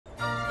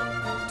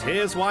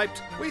Tears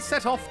wiped, we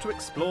set off to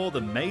explore the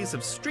maze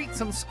of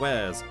streets and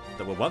squares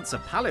that were once a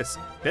palace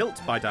built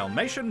by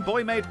Dalmatian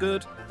boy made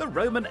good, the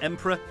Roman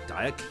Emperor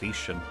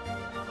Diocletian.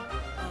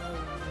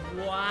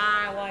 Oh,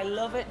 wow, I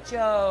love it,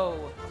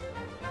 Joe.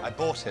 I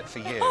bought it for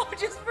you. Oh,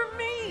 just for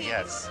me?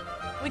 Yes.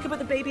 We could put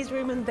the baby's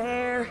room in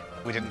there.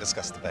 We didn't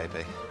discuss the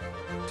baby.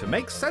 To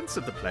make sense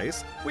of the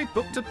place, we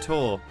booked a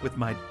tour with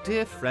my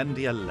dear friend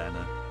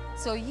Elena.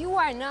 So you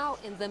are now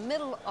in the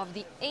middle of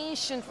the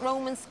ancient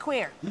Roman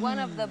square, one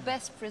of the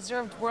best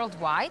preserved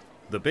worldwide.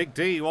 The Big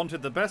D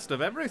wanted the best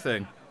of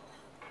everything.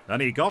 And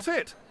he got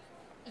it.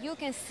 You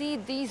can see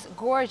these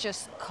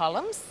gorgeous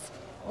columns,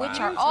 which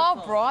are Beautiful.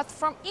 all brought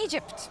from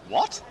Egypt.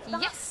 What?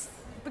 Yes.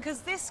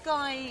 Because this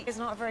guy is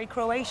not very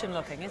Croatian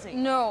looking, is he?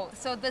 No,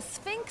 so the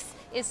Sphinx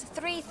is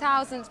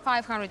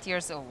 3,500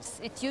 years old.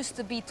 It used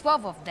to be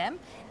 12 of them,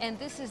 and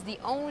this is the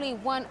only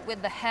one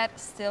with the head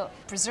still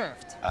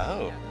preserved.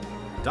 Oh.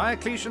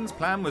 Diocletian's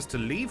plan was to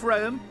leave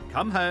Rome,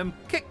 come home,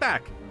 kick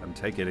back, and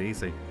take it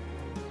easy.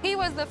 He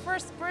was the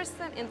first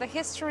person in the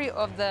history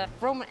of the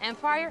Roman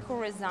Empire who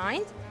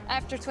resigned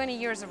after 20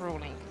 years of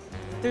ruling.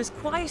 There's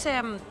quite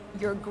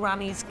your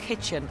granny's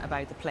kitchen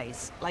about the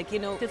place. Like, you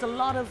know, there's a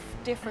lot of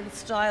different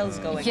styles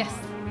going Yes.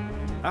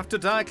 on. After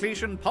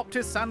Diocletian popped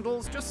his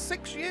sandals just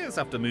 6 years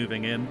after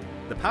moving in,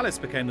 the palace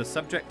became the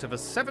subject of a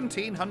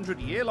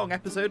 1,700-year-long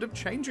episode of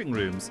changing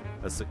rooms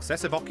as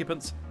successive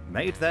occupants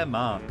made their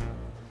mark.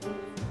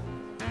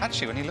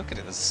 Actually, when you look at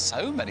it, there's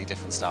so many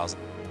different styles.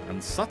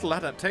 And subtle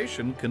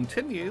adaptation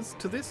continues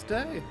to this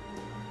day.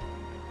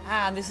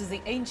 And this is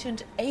the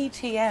ancient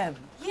ATM.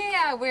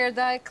 Yeah, where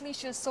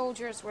Diocletian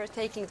soldiers were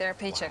taking their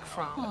paycheck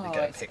from. Let me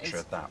get a picture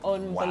of that.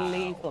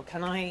 Unbelievable. Wow.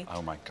 Can I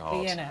Oh my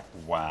God. be in it?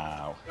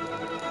 Wow.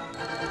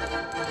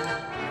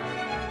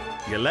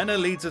 Yelena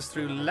leads us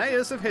through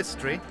layers of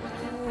history.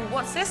 Ooh,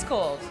 what's this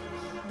called?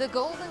 The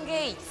Golden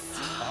Gates.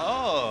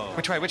 Oh.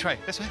 Which way? Which way?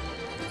 This way?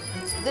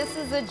 This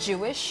is a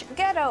Jewish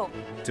ghetto.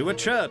 To a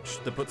church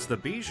that puts the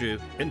bijou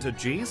into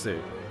Jesu.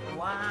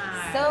 Wow.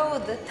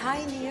 So the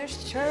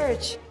tiniest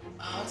church.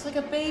 Oh, it's like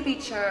a baby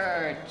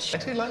church. I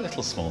do like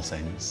little small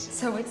things.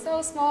 So it's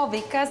so small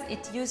because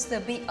it used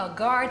to be a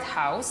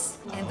guardhouse,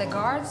 and the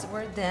guards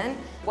were then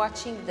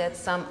watching that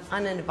some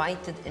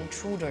uninvited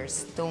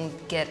intruders don't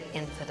get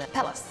into the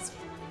palace.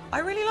 I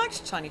really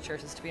liked tiny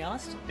churches, to be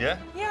honest. Yeah?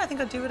 Yeah, I think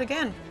I'd do it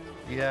again.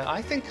 Yeah,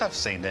 I think I've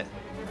seen it.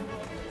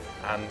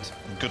 And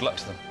good luck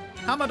to them.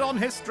 Hammered on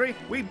history,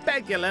 we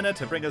beg Yelena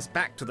to bring us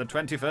back to the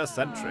 21st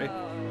century.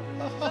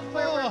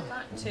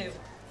 That too.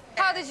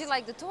 How did you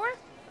like the tour?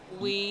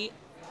 We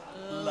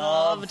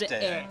loved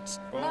it.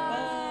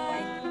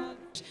 Bye.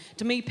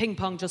 To me, ping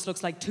pong just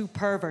looks like two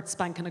perverts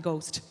spanking a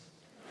ghost.